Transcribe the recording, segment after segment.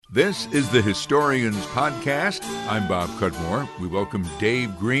This is the Historians Podcast. I'm Bob Cudmore. We welcome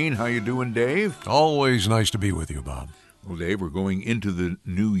Dave Green. How you doing, Dave? Always nice to be with you, Bob. Well, Dave, we're going into the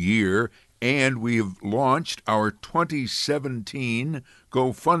new year, and we have launched our 2017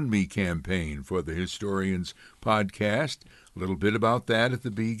 GoFundMe campaign for the Historians Podcast. A little bit about that at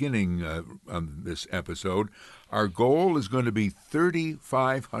the beginning on this episode. Our goal is going to be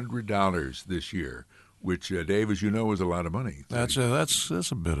 $3,500 this year, which, Dave, as you know, is a lot of money. That's a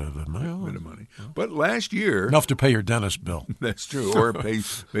bit of it. Bit of money. But last year... Enough to pay your dentist bill. That's true, or pay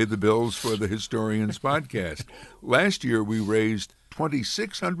the bills for the Historians Podcast. Last year, we raised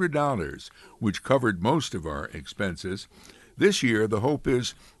 $2,600, which covered most of our expenses. This year, the hope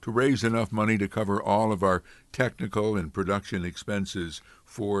is to raise enough money to cover all of our technical and production expenses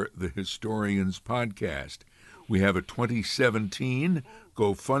for the Historians Podcast. We have a 2017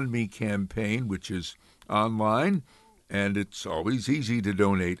 GoFundMe campaign, which is online, and it's always easy to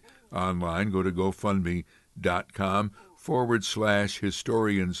donate online. Go to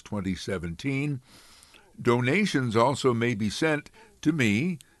GoFundMe.com/Historians2017. Donations also may be sent to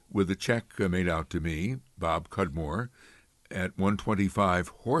me with a check made out to me, Bob Cudmore, at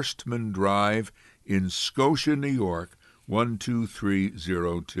 125 Horstman Drive in Scotia, New York,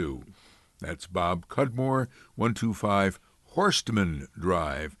 12302. That's Bob Cudmore, 125 Horstman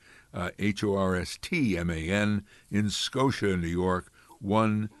Drive, Horstman, in Scotia, New York,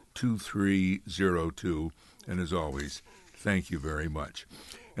 12302. And as always, thank you very much.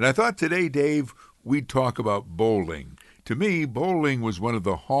 And I thought today, Dave, we'd talk about bowling. To me, bowling was one of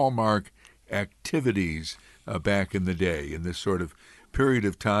the hallmark activities back in the day, in this sort of period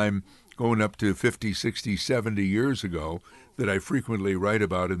of time going up to 50, 60, 70 years ago that I frequently write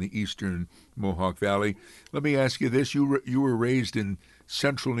about in the eastern Mohawk Valley. Let me ask you this. You were raised in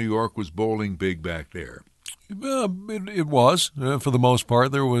central New York. Was bowling big back there? It was, for the most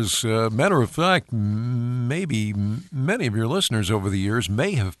part. There was, matter of fact, maybe many of your listeners over the years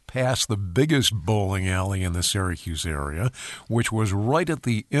may have passed the biggest bowling alley in the Syracuse area, which was right at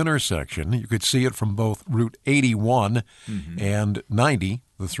the intersection. You could see it from both Route 81 and 90,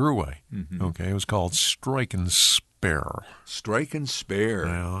 the thruway. Okay, it was called Strike and Spare. Strike and Spare.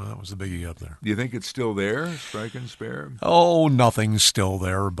 Yeah, that was the biggie up there. Do you think it's still there, Strike and Spare? Oh, nothing's still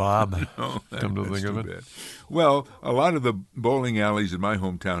there, Bob. No, Come to think of it. Bad. Well, a lot of the bowling alleys in my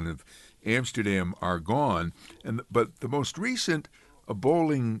hometown of Amsterdam are gone, but the most recent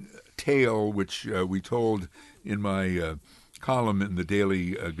bowling tale, which we told in my column in the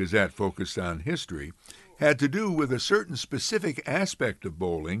Daily Gazette focused on history, had to do with a certain specific aspect of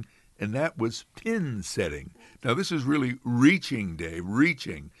bowling, and that was pin setting. Now, this is really reaching, Dave,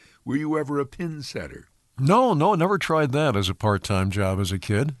 reaching. Were you ever a pin setter? No, never tried that as a part-time job as a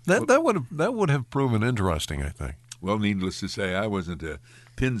kid. That would have proven interesting, I think. Well, needless to say, I wasn't a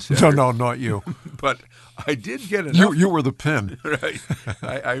pin setter. No, not you. But I did get enough. You were the pin. Right.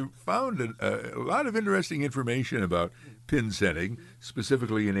 I found a lot of interesting information about pin setting,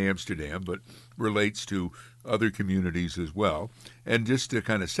 specifically in Amsterdam, but relates to other communities as well. And just to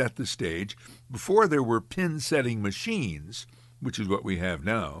kind of set the stage, before there were pin-setting machines, which is what we have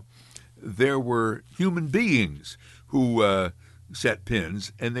now, there were human beings who set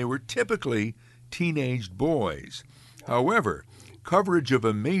pins, and they were typically teenaged boys. However, coverage of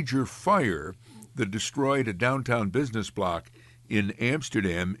a major fire that destroyed a downtown business block in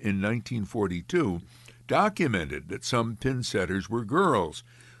Amsterdam in 1942 documented that some pin setters were girls.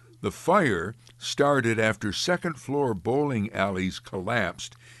 The fire started after second-floor bowling alleys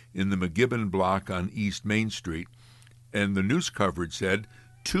collapsed in the McGibbon block on East Main Street, and the news coverage said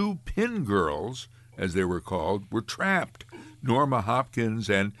 2 pin girls, as they were called, were trapped, Norma Hopkins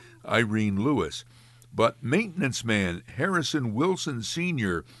and Irene Lewis. But maintenance man Harrison Wilson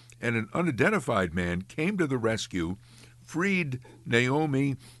Sr. and an unidentified man came to the rescue, freed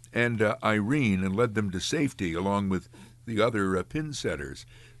Naomi and Irene, and led them to safety along with the other pin setters.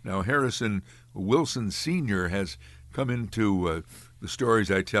 Now, Harrison Wilson Sr. has come into the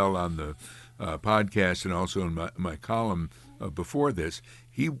stories I tell on the podcast and also in my column before this.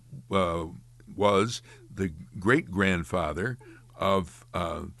 He was the great-grandfather of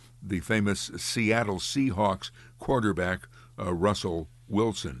the famous Seattle Seahawks quarterback Russell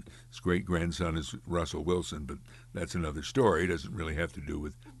Wilson. His great-grandson is Russell Wilson, but that's another story. It doesn't really have to do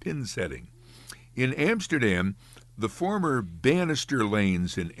with pin setting. In Amsterdam, the former Bannister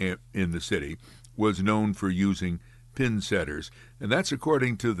Lanes in the city was known for using pin setters, and that's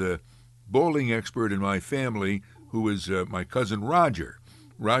according to the bowling expert in my family, who is my cousin Roger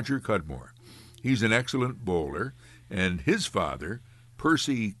Cudmore. He's an excellent bowler, and his father,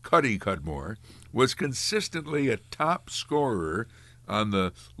 Percy Cuddy Cudmore, was consistently a top scorer on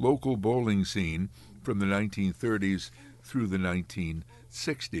the local bowling scene from the 1930s through the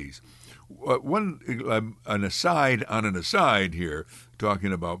 1960s. An aside on an aside here,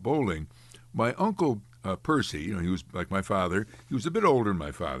 talking about bowling, my uncle Percy, he was like my father. He was a bit older than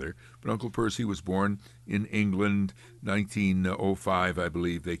my father, but Uncle Percy was born in England, 1905, I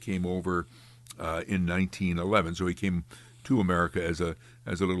believe. They came over in 1911, so he came to America as a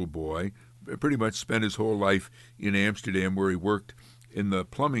little boy. Pretty much spent his whole life in Amsterdam, where he worked in the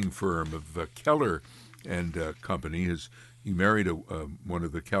plumbing firm of Keller and Company. He married one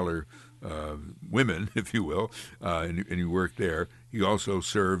of the Keller women, if you will, and he worked there. He also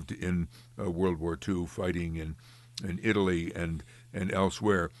served in World War II, fighting in Italy and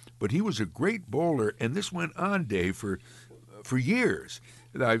elsewhere. But he was a great bowler, and this went on, Dave, for years.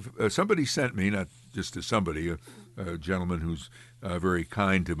 Somebody sent me, not just to somebody, a gentleman who's very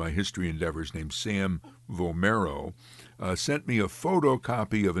kind to my history endeavors, named Sam Vomero, sent me a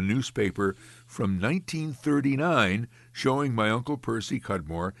photocopy of a newspaper from 1939 showing my Uncle Percy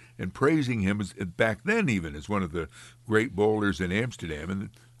Cudmore and praising him back then even as one of the great bowlers in Amsterdam.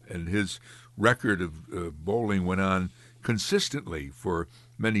 And his record of bowling went on consistently for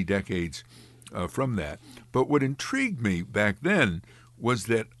many decades from that. But what intrigued me back then was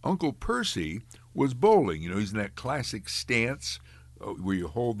that Uncle Percy was bowling. He's in that classic stance where you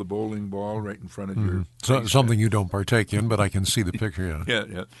hold the bowling ball right in front of your face. Something you don't partake in, but I can see the picture.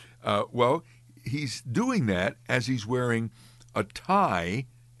 Yeah. Well, he's doing that as he's wearing a tie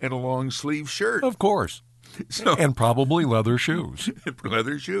and a long-sleeve shirt. Of course. And probably leather shoes.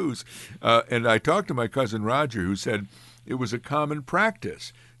 Leather shoes. And I talked to my cousin Roger, who said it was a common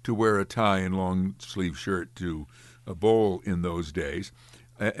practice to wear a tie and long-sleeve shirt to bowl in those days.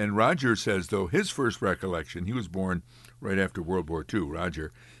 And Roger says, though, his first recollection, he was born right after World War II,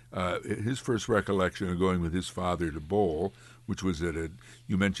 Roger, his first recollection of going with his father to bowl, which was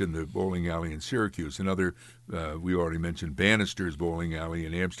you mentioned the bowling alley in Syracuse. Another, we already mentioned Bannister's bowling alley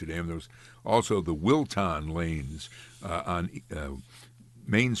in Amsterdam. There was also the Wilton lanes on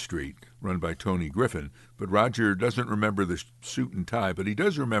Main Street, run by Tony Griffin. But Roger doesn't remember the suit and tie, but he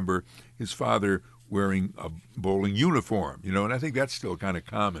does remember his father wearing a bowling uniform, and I think that's still kind of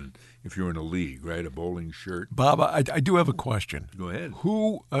common if you're in a league, right? A bowling shirt. Bob, I do have a question. Go ahead.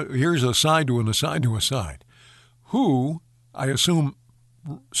 Who, here's a side to an aside to aside. Who, I assume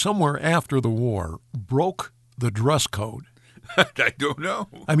somewhere after the war, broke the dress code? I don't know.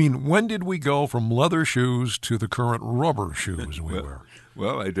 I mean, when did we go from leather shoes to the current rubber shoes we wear?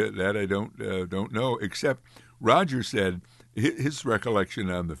 Well, I don't know, except Roger said his recollection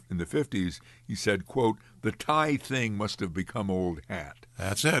in the 50s, he said, quote, "The tie thing must have become old hat."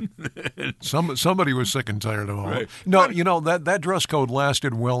 That's it. Somebody was sick and tired of all right. No, that dress code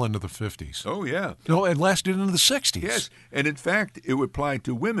lasted well into the 50s. Oh, yeah. No, it lasted into the 60s. Yes, and in fact, it would apply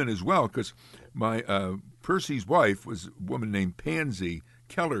to women as well, because my Percy's wife was a woman named Pansy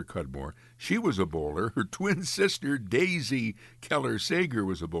Keller Cudmore. She was a bowler. Her twin sister, Daisy Keller Sager,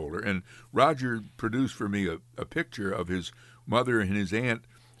 was a bowler. And Roger produced for me a picture of his mother and his aunt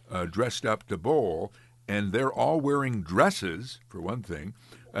dressed up to bowl, and they're all wearing dresses, for one thing,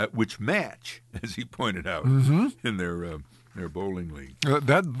 which match, as he pointed out, in their bowling league.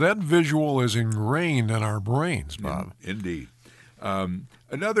 That visual is ingrained in our brains, Bob. Indeed.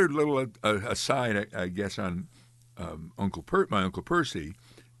 Another little aside, I guess, on my Uncle Percy,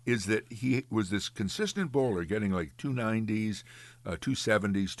 is that he was this consistent bowler, getting like 290s,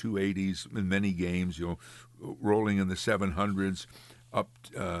 270s, 280s in many games, rolling in the 700s up,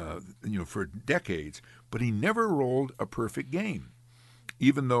 for decades. But he never rolled a perfect game,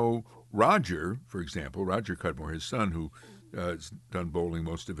 even though Roger, for example, Roger Cudmore, his son, who has done bowling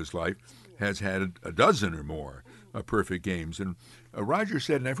most of his life, has had a dozen or more perfect games. And Roger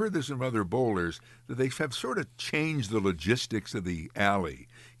said, and I've heard this from other bowlers, that they have sort of changed the logistics of the alley.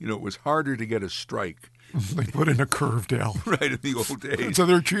 It was harder to get a strike. They put in a curved alley. Right, in the old days. So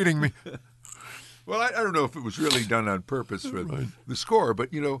they're cheating me. Well, I don't know if it was really done on purpose for the score, but,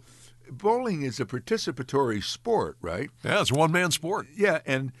 bowling is a participatory sport, right? Yeah, it's a one-man sport. Yeah,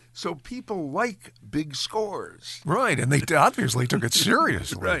 and so people like big scores. Right, and they obviously took it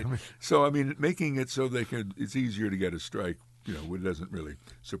seriously. Right. So, making it so it's easier to get a strike, it doesn't really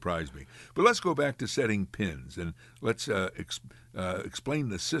surprise me. But let's go back to setting pins, and let's explain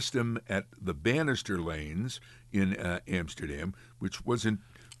the system at the Bannister lanes in Amsterdam, which was in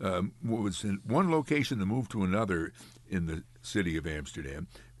one location to move to another in the city of Amsterdam.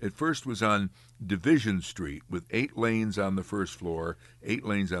 It first was on Division Street with 8 lanes on the first floor, 8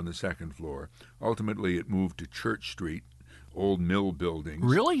 lanes on the second floor. Ultimately, it moved to Church Street old mill buildings.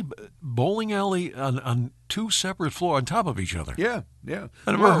 Really? Bowling alley on two separate floors on top of each other? Yeah.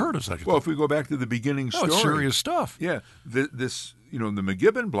 I never heard of such a thing. Well, if we go back to the beginning story. It's serious stuff. Yeah. This, the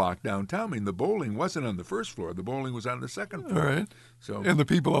McGibbon block downtown, I mean, the bowling wasn't on the first floor. The bowling was on the second floor. All right. So, and the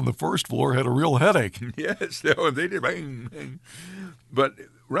people on the first floor had a real headache. Yes, they did. Bang, bang. But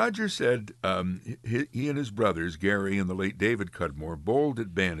Roger said he and his brothers, Gary and the late David Cudmore, bowled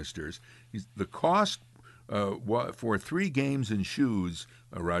at Bannister's. The cost for 3 games and shoes,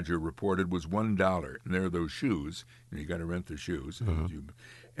 Roger reported, was $1. And there are those shoes. You got to rent the shoes.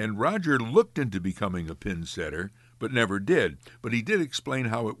 And Roger looked into becoming a pin setter, but never did. But he did explain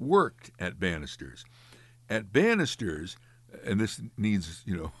how it worked at Bannister's. At Bannister's, and this needs,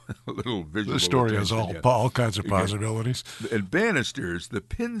 a little visual. The story attention. has all kinds of possibilities. At Bannister's, the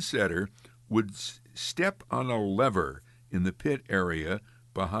pin setter would step on a lever in the pit area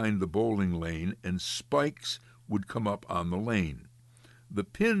behind the bowling lane, and spikes would come up on the lane. The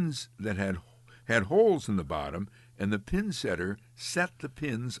pins that had holes in the bottom, and the pin setter set the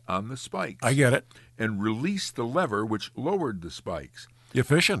pins on the spikes. I get it. And released the lever, which lowered the spikes.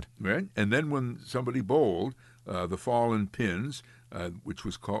 Efficient. Right? And then when somebody bowled, the fallen pins, which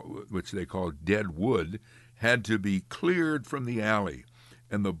they called dead wood, had to be cleared from the alley,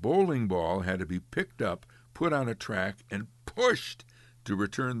 and the bowling ball had to be picked up, put on a track, and pushed to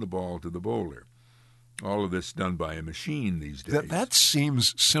return the ball to the bowler. All of this done by a machine these days. That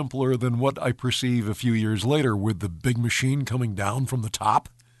seems simpler than what I perceive a few years later with the big machine coming down from the top.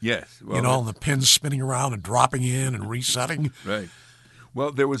 Yes. Well, and the pins spinning around and dropping in and resetting. Right.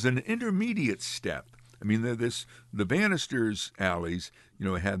 Well, there was an intermediate step. I mean, the Bannister's alleys,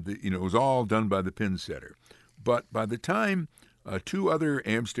 had it was all done by the pin setter. But by the time 2 other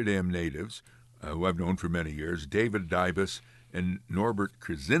Amsterdam natives, who I've known for many years, David Dybus and Norbert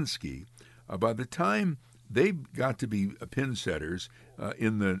Krasinski, by the time they got to be pin setters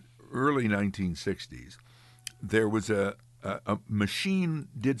in the early 1960s, there was a machine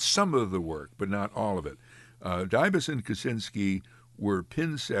did some of the work, but not all of it. Dybus and Krasinski were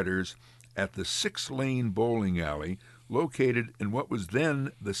pin setters at the 6-lane bowling alley located in what was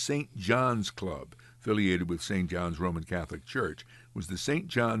then the St. John's Club, affiliated with St. John's Roman Catholic Church. It was the St.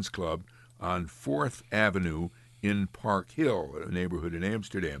 John's Club on 4th Avenue in Park Hill, a neighborhood in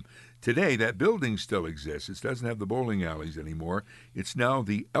Amsterdam. Today, that building still exists. It doesn't have the bowling alleys anymore. It's now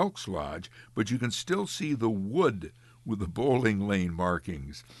the Elks Lodge, but you can still see the wood with the bowling lane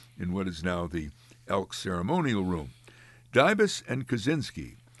markings in what is now the Elks Ceremonial Room. Dybus and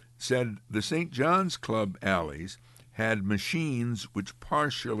Kaczynski said the St. John's Club alleys had machines which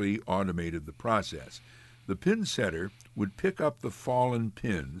partially automated the process. The pin setter would pick up the fallen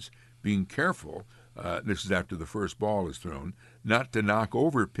pins, being careful, this is after the first ball is thrown, not to knock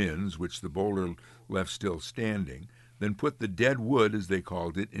over pins which the bowler left still standing, then put the dead wood, as they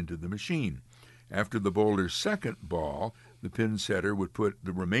called it, into the machine. After the bowler's second ball, the pin setter would put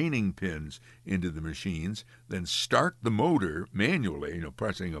the remaining pins into the machines, then start the motor manually,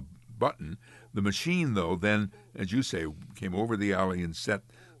 pressing a button. The machine, though, then, as you say, came over the alley and set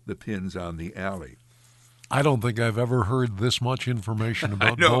the pins on the alley. I don't think I've ever heard this much information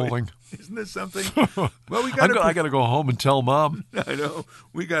about bowling. Isn't this something? Well, I got to go home and tell Mom. I know.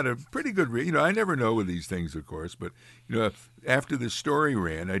 We got a pretty good I never know with these things, of course, but after this story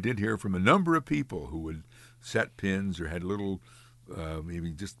ran, I did hear from a number of people who would set pins or had little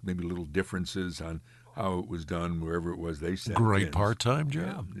maybe little differences on how it was done wherever it was they set Great pins. Part-time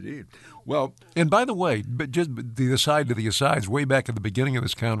job. Yeah, indeed. Well, and by the way, but just the aside to the asides, way back at the beginning of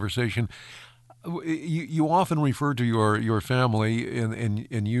this conversation, you often refer to your family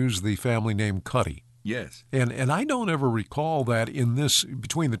and use the family name Cuddy. Yes. And I don't ever recall that in this,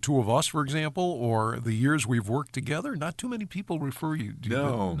 between the two of us, for example, or the years we've worked together, not too many people refer you.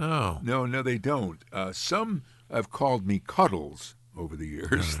 No, they don't. Some have called me Cuddles over the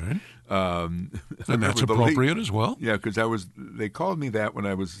years. All right. And that's appropriate as well. Yeah, because they called me that when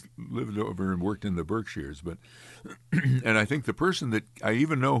I lived over and worked in the Berkshires, but and I think the person that I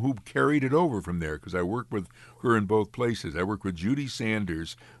even know who carried it over from there, because I worked with her in both places. I worked with Judy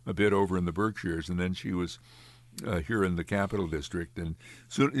Sanders a bit over in the Berkshires, and then she was here in the Capital District. And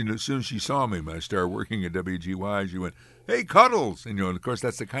as soon as she saw me when I started working at WGY, she went, "Hey, Cuddles!" And of course,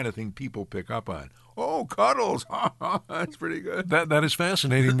 that's the kind of thing people pick up on. Oh, Cuddles! That's pretty good. That is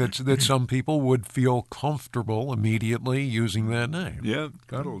fascinating. that some people would feel comfortable immediately using that name. Yeah,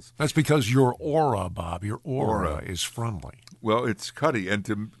 Cuddles. That's because your aura, Bob, your aura is friendly. Well, it's Cuddy,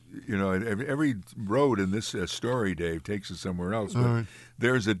 and every road in this story, Dave, takes us somewhere else. But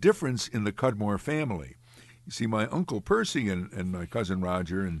there's a difference in the Cudmore family. You see, my Uncle Percy and my cousin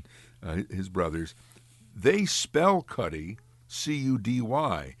Roger and his brothers, they spell Cuddy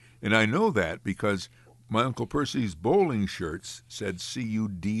C-U-D-Y. And I know that because my Uncle Percy's bowling shirts said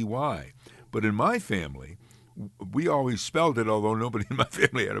C-U-D-Y. But in my family, we always spelled it, although nobody in my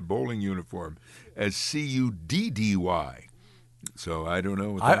family had a bowling uniform, as C-U-D-D-Y. So I don't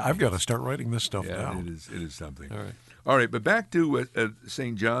know what that I've got means. to start writing this stuff Yeah, down. it is something. All right. All right, but back to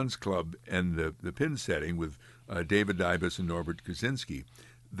St. John's Club and the pin setting with David Dybus and Norbert Kaczynski.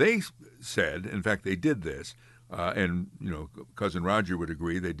 They said, in fact, they did this, and Cousin Roger would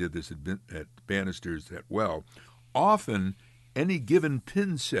agree. They did this at Bannister's at Well. Often, any given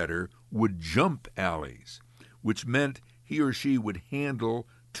pin setter would jump alleys, which meant he or she would handle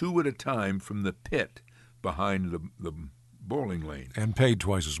 2 at a time from the pit behind the bowling lane. And paid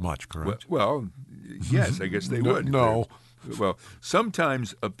twice as much, correct? Well, yes, I guess they would. No. Well,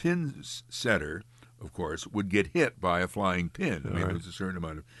 sometimes a pin setter, of course, would get hit by a flying pin. I mean, there's a certain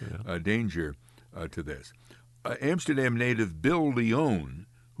amount of danger to this. Amsterdam native Bill Leone,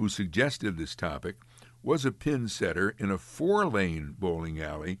 who suggested this topic, was a pin setter in a 4-lane bowling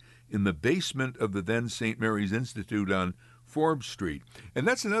alley in the basement of the then St. Mary's Institute on Forbes Street. And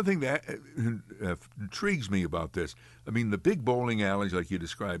that's another thing that intrigues me about this. I mean, the big bowling alleys like you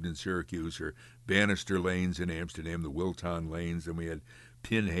described in Syracuse, or Bannister Lanes in Amsterdam, the Wilton Lanes, and we had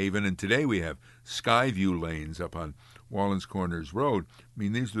Pin Haven, and today we have Skyview Lanes up on Wallens Corners Road. I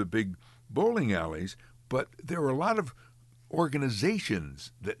mean, these are the big bowling alleys, but there were a lot of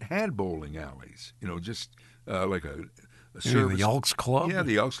organizations that had bowling alleys, just like a service. The Elks Club? Yeah,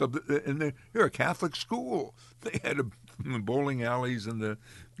 the Elks Club. And they're a Catholic school. They had bowling alleys in the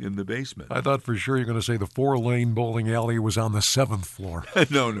basement. I thought for sure you were going to say the 4-lane bowling alley was on the 7th floor.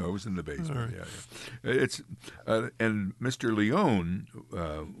 No, it was in the basement. Right. Yeah. It's and Mr. Leone,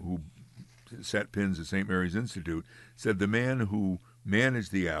 who set pins at St. Mary's Institute, said the man who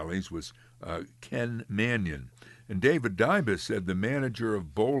managed the alleys was Ken Mannion. And David Dybus said the manager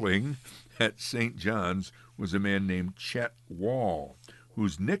of bowling at St. John's was a man named Chet Wall,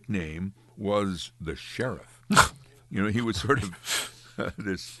 whose nickname was the Sheriff. He was sort of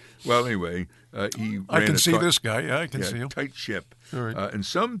this. Well, anyway, he ran I can see this guy. Yeah, I can see him. Tight ship. All right. And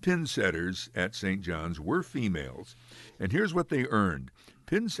some pin setters at St. John's were females. And here's what they earned.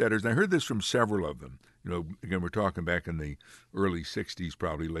 Pin setters, and I heard this from several of them. Again, we're talking back in the early 60s,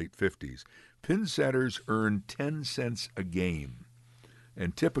 probably late 50s. Pin setters earned 10 cents a game.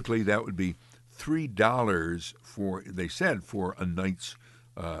 And typically that would be $3 for a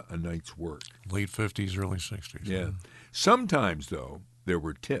night's work. Late 50s, early 60s. Yeah. Sometimes, though, there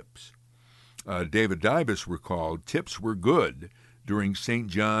were tips. David Dybus recalled tips were good during St.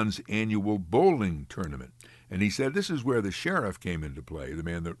 John's annual bowling tournament. And he said this is where the sheriff came into play. The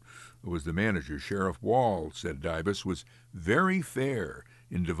man that was the manager, Sheriff Wall, said Dybus, was very fair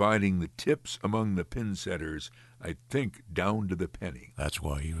in dividing the tips among the pin setters, I think, down to the penny. That's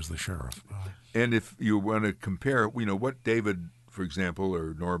why he was the sheriff. And if you want to compare, what David, for example,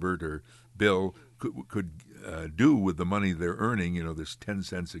 or Norbert or Bill could do with the money they're earning, this 10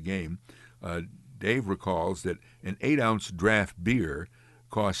 cents a game, Dave recalls that an 8-ounce draft beer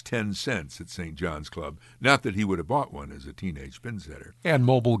cost 10 cents at St. John's Club. Not that he would have bought one as a teenage pin setter. And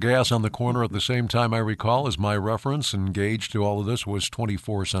mobile gas on the corner at the same time, I recall, as my reference, and gauge to all of this was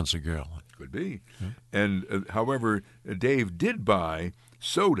 24 cents a gallon. Could be. Yeah. And however, Dave did buy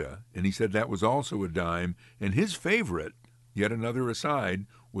soda, and he said that was also a dime. And his favorite, yet another aside,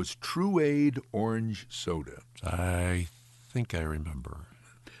 was True-Aid orange soda. I think I remember.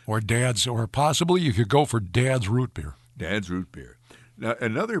 Or possibly you could go for Dad's root beer. Dad's root beer. Now,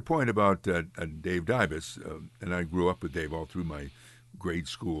 another point about Dave Dybus, and I grew up with Dave all through my grade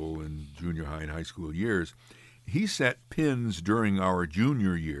school and junior high and high school years. He set pins during our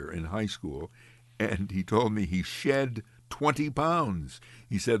junior year in high school, and he told me he shed 20 pounds.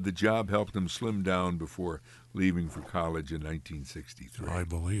 He said the job helped him slim down before leaving for college in 1963. I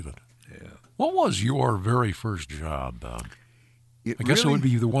believe it. Yeah. What was your very first job? I guess it would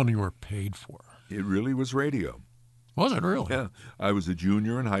be the one you were paid for. It really was radio. Was it really? Yeah. I was a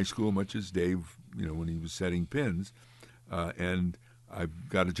junior in high school, much as Dave, when he was setting pins. And I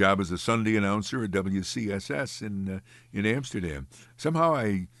got a job as a Sunday announcer at WCSS in Amsterdam. Somehow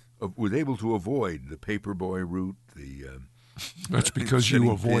I was able to avoid the paperboy route. That's because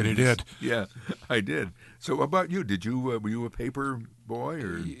you avoided pins. it. Yeah, I did. So, how about you? Were you a paper boy,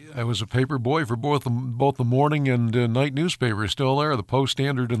 or I was a paper boy for both the morning and night newspapers. Still there, the Post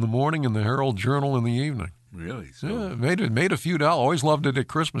Standard in the morning and the Herald Journal in the evening. really? So, Yeah, made a few dollars. Always loved it at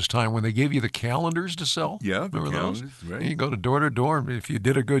Christmas time when they gave you the calendars to sell. yeah, the Remember calendars, those? right? And you go to door to door, and if you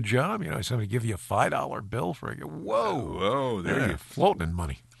did a good job, somebody give you a $5 bill for it. Whoa, Whoa, there you floating in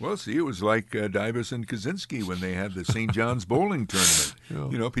money. Well, see, it was like Dybus and Kaczynski when they had the St. John's bowling tournament.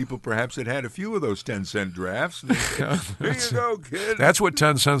 Yeah. People perhaps had a few of those 10-cent drafts. And they said, here you go, kid. That's what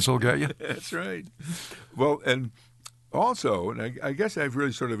 10 cents will get you. That's right. Well, and also, and I guess I've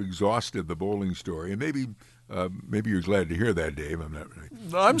really sort of exhausted the bowling story, and maybe you're glad to hear that, Dave. I'm not really.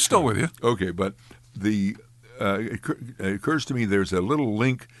 I'm still with you. Okay, but it occurs to me there's a little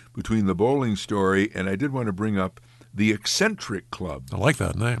link between the bowling story, and I did want to bring up the Eccentric Club. I like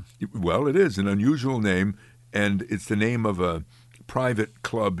that name. Well, it is an unusual name, and it's the name of a private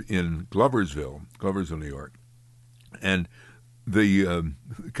club in Gloversville, New York. And the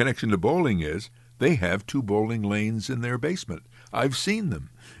connection to bowling is they have 2 bowling lanes in their basement. I've seen them.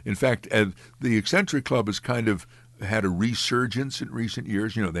 In fact, the Eccentric Club has kind of had a resurgence in recent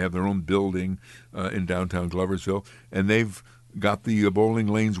years. They have their own building in downtown Gloversville, and they've got the bowling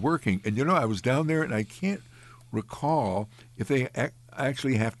lanes working. And, I was down there, and I can't recall if they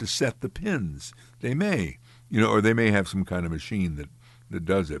actually have to set the pins. They may, or they may have some kind of machine that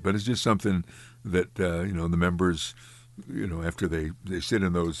does it. But it's just something that, the members, after they sit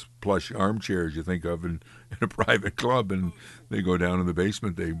in those plush armchairs you think of in a private club, and they go down in the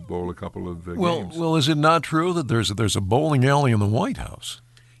basement, they bowl a couple of games. Well, is it not true that there's a bowling alley in the White House?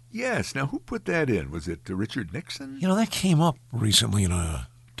 Yes. Now, who put that in? Was it Richard Nixon? That came up recently in a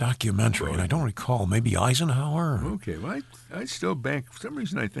documentary, and I don't recall. Maybe Eisenhower? Okay, well, I still bank. For some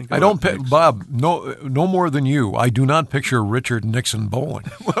reason, I think I don't. Bob, no more than you. I do not picture Richard Nixon bowling.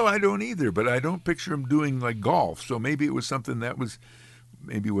 Well, I don't either, but I don't picture him doing like golf. So maybe it was something that was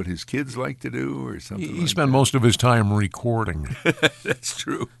maybe what his kids like to do, or something. He spent most of his time recording. That's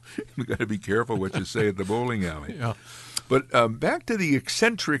true. You got to be careful what you say at the bowling alley. Yeah. But back to the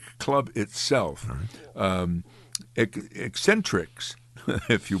Eccentric Club itself. Right. Eccentrics.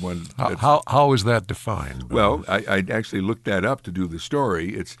 If you want. How is that defined? Well, I actually looked that up to do the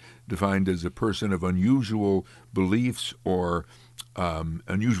story. It's defined as a person of unusual beliefs or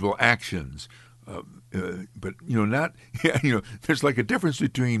unusual actions. But, not, there's like a difference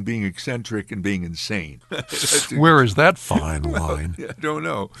between being eccentric and being insane. Where is that fine line? I don't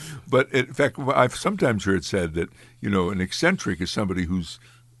know. But in fact, I've sometimes heard said that, an eccentric is somebody who's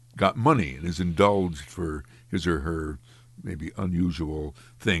got money and is indulged for his or her maybe unusual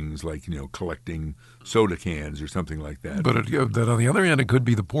things like, collecting soda cans or something like that. But that on the other end, it could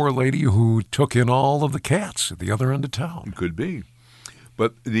be the poor lady who took in all of the cats at the other end of town. It could be.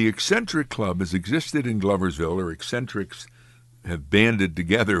 But the Eccentric Club has existed in Gloversville, or eccentrics have banded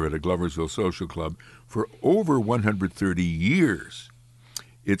together at a Gloversville social club for over 130 years.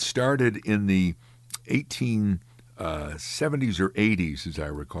 It started in the 1870s or 80s, as I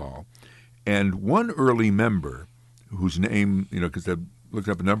recall. And one early member, whose name, because I've looked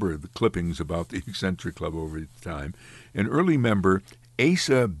up a number of the clippings about the Eccentric Club over time, an early member,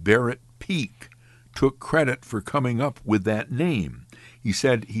 Asa Barrett Peake, took credit for coming up with that name. He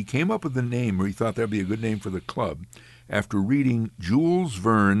said he came up with the name, or he thought that would be a good name for the club, after reading Jules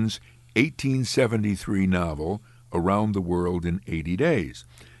Verne's 1873 novel, Around the World in 80 Days.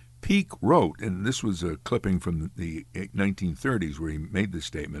 Peake wrote, and this was a clipping from the 1930s where he made this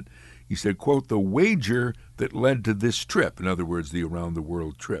statement, he said, quote, "The wager that led to this trip," in other words, the Around the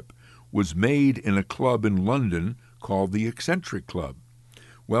World trip, "was made in a club in London called the Eccentric Club."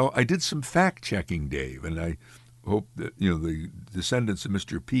 Well, I did some fact-checking, Dave, and I hope that, the descendants of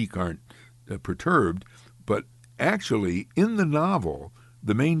Mr. Peake aren't perturbed, but actually, in the novel,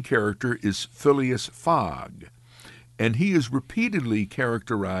 the main character is Phileas Fogg, and he is repeatedly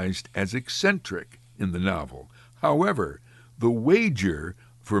characterized as eccentric in the novel. However, the wager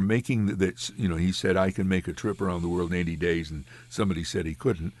for making that, he said, I can make a trip around the world in 80 days, and somebody said he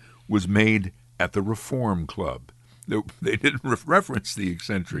couldn't, was made at the Reform Club. They didn't reference the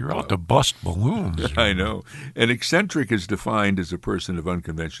Eccentric You're Club. out to bust balloons. I know. An eccentric is defined as a person of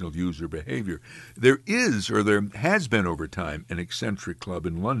unconventional views or behavior. There is, or there has been over time, an eccentric club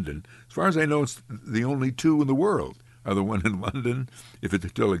in London. As far as I know, it's the only 2 in the world. Are the one in London, if it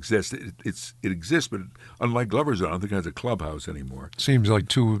still exists, it exists, but unlike Gloversville, I don't think it has a clubhouse anymore. Seems like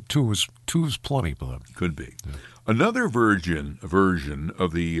two is plenty, Bob. Could be. Yeah. Another version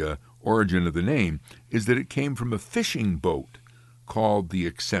of the origin of the name is that it came from a fishing boat called the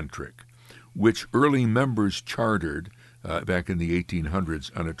Eccentric, which early members chartered back in the 1800s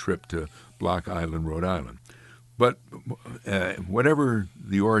on a trip to Block Island, Rhode Island. But whatever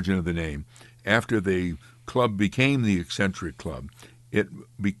the origin of the name, after the club became the Eccentric Club, it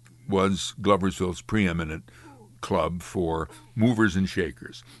was Gloversville's preeminent club for movers and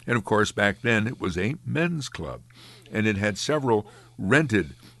shakers. And of course, back then it was a men's club. And it had several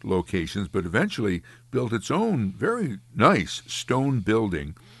rented locations, but eventually built its own very nice stone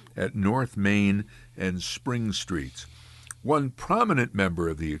building at North Main and Spring Streets. One prominent member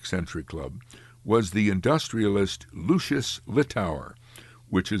of the Eccentric Club was the industrialist Lucius Littauer,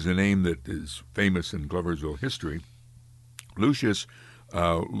 which is a name that is famous in Gloversville history. Lucius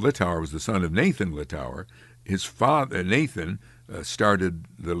Littauer was the son of Nathan Littauer. His father, Nathan, started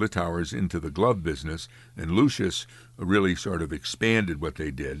the Littauers into the glove business, and Lucius really sort of expanded what they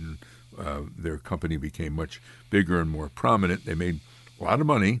did. And, their company became much bigger and more prominent. They made a lot of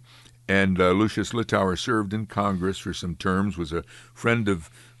money, and Lucius Littauer served in Congress for some terms, was a friend of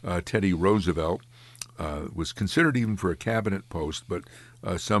Teddy Roosevelt, was considered even for a cabinet post, but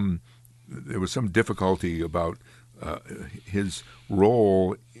there was some difficulty about his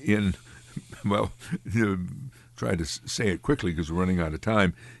role in, well, try to say it quickly because we're running out of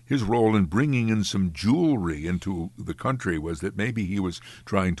time. His role in bringing in some jewelry into the country was that maybe he was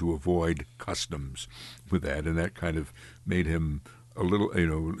trying to avoid customs with that, and that kind of made him a little,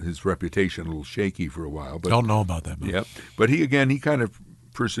 his reputation a little shaky for a while. But don't know about that, man. Yeah, but he kind of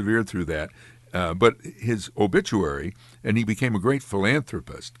persevered through that. But his obituary, and he became a great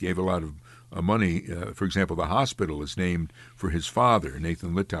philanthropist, gave a lot of money. For example, the hospital is named for his father,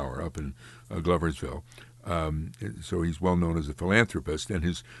 Nathan Littauer, up in Gloversville. So he's well known as a philanthropist, and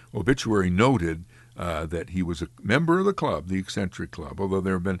his obituary noted that he was a member of the club, the Eccentric Club, although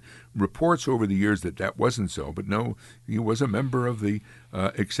there have been reports over the years that wasn't so. But no, he was a member of the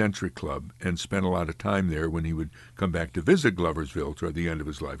Eccentric Club and spent a lot of time there when he would come back to visit Gloversville toward the end of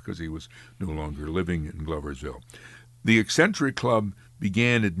his life because he was no longer living in Gloversville. The Eccentric Club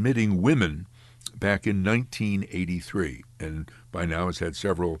began admitting women back in 1983, and by now has had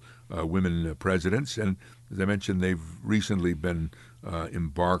several women presidents. And as I mentioned, they've recently been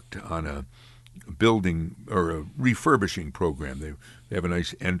embarked on a building or a refurbishing program. They have a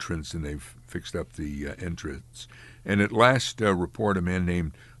nice entrance, and they've fixed up the entrance. And at last report, a man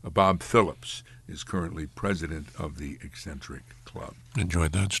named Bob Phillips is currently president of the Eccentric Club.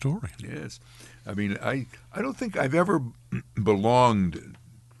 Enjoyed that story. Yes. I mean, I don't think I've ever belonged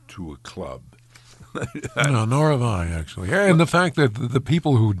to a club. No, nor have I, actually. And the fact that the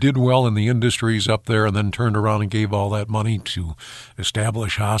people who did well in the industries up there and then turned around and gave all that money to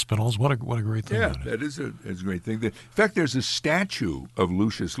establish hospitals, what a great thing. Yeah, that is a great thing. In fact, there's a statue of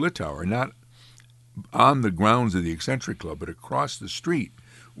Lucius Littauer, not on the grounds of the Eccentric Club, but across the street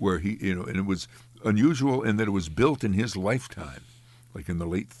where he, and it was unusual in that it was built in his lifetime, like in the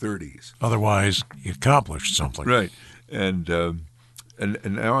late 30s. Otherwise, he accomplished something. Right. And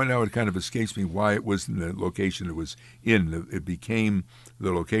now it kind of escapes me why it was in the location it was in.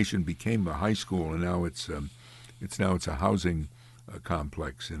 The location became a high school, and now it's a housing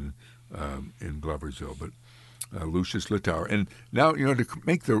complex in Gloversville. But Lucius Littauer, and now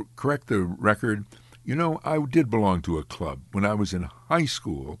to correct the record, I did belong to a club when I was in high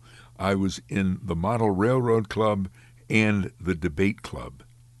school. I was in the Model Railroad Club and the Debate Club.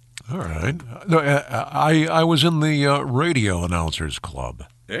 All right. No, I was in the radio announcers club.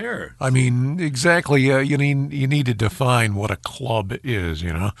 There. I mean, exactly. You need to define what a club is.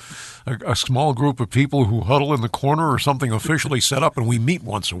 A small group of people who huddle in the corner or something officially set up, and we meet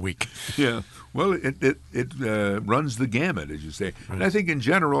once a week. Yeah. Well, it runs the gamut, as you say. Right. And I think in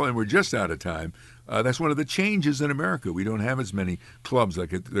general, and we're just out of time. That's one of the changes in America. We don't have as many clubs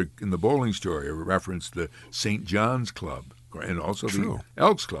like in the bowling story. I referenced the St. John's Club. And also True. The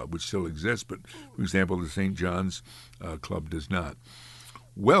Elks Club, which still exists, but, for example, the St. John's Club does not.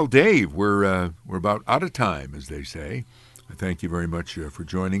 Well, Dave, we're about out of time, as they say. I thank you very much for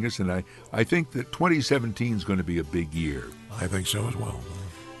joining us, and I think that 2017 is going to be a big year. I think so as well.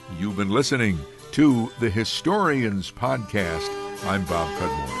 You've been listening to the Historians Podcast. I'm Bob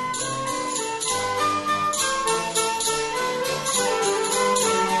Cudmore.